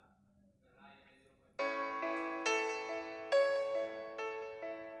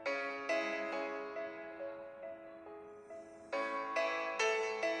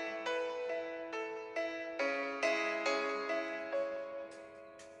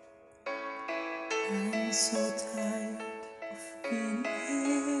I'm so tired of being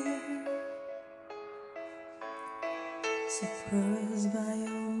here, surprised by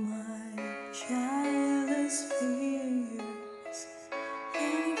all my childish fears.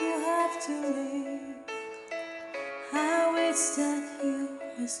 And if you have to leave, I wish that you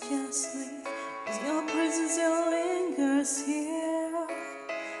was just leave, 'cause your presence still lingers here,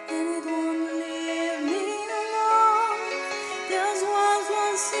 and it won't leave me alone. There's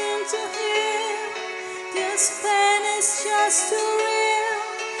one seem to hear. This pain is just too real.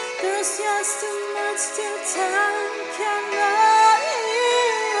 There's just too much till time cannot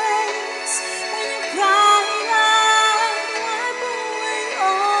erase. When you cry out, wipe away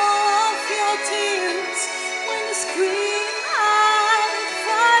all of your tears. When you scream out,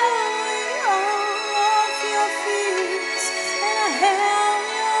 fight away all of your fears. And I held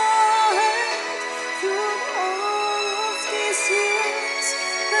your hand through all of these years,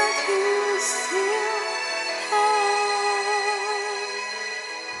 but you still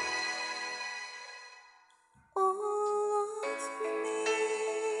all of me.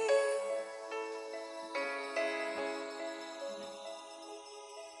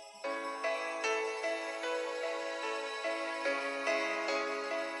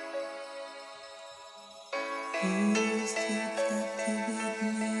 You used to captivate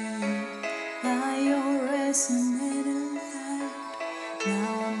me by your resonating light.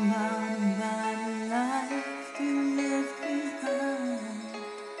 Now I'm bound by the life you left behind.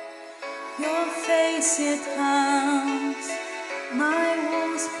 Your face it haunts my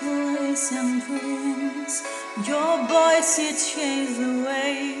walls, place and dreams. Your voice it chases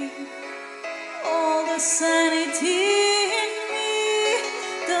away all the sanity in me.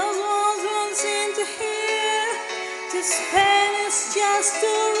 Those walls won't seem to hear. This pain is just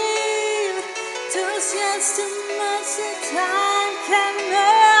too real. There's just too much that time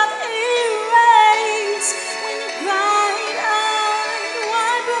cannot erase. When you cried out,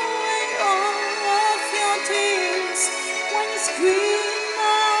 wipe away all of your tears. When you scream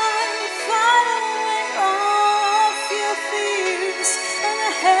out, fight away all of your fears. And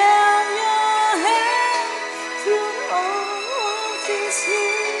I held your hand through all of these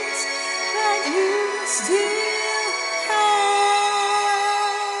years, but you still have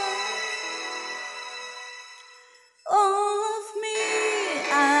all of me.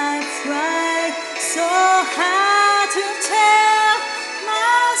 I tried.